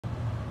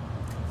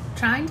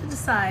trying to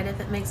decide if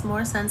it makes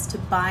more sense to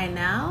buy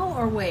now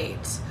or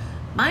wait,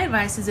 my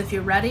advice is if you're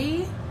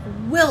ready,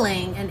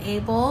 willing, and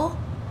able,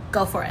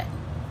 go for it.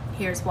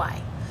 Here's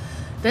why.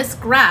 This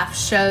graph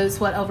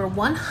shows what over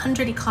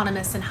 100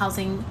 economists and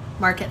housing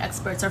market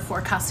experts are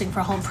forecasting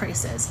for home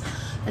prices.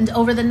 And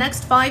over the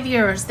next 5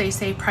 years, they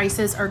say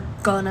prices are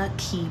gonna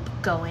keep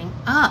going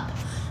up.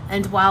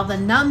 And while the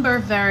number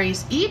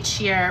varies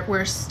each year,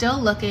 we're still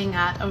looking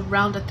at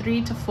around a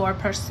 3 to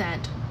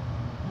 4%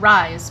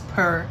 rise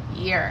per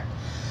year.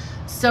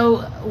 So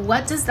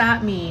what does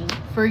that mean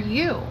for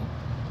you?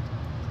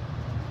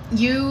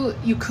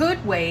 You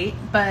could wait,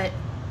 but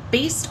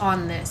based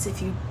on this,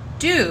 if you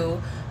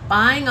do,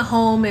 buying a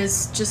home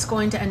is just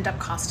going to end up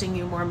costing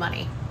you more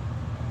money.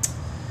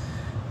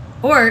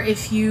 Or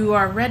if you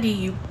are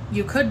ready,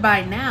 you could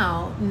buy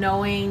now,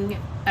 knowing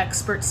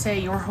experts say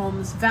your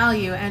home's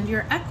value and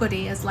your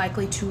equity is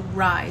likely to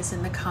rise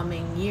in the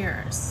coming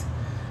years.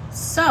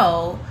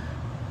 So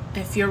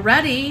if you're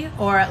ready,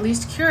 or at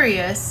least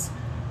curious,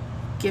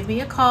 give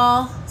me a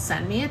call,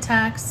 send me a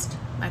text.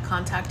 My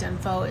contact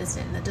info is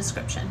in the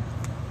description.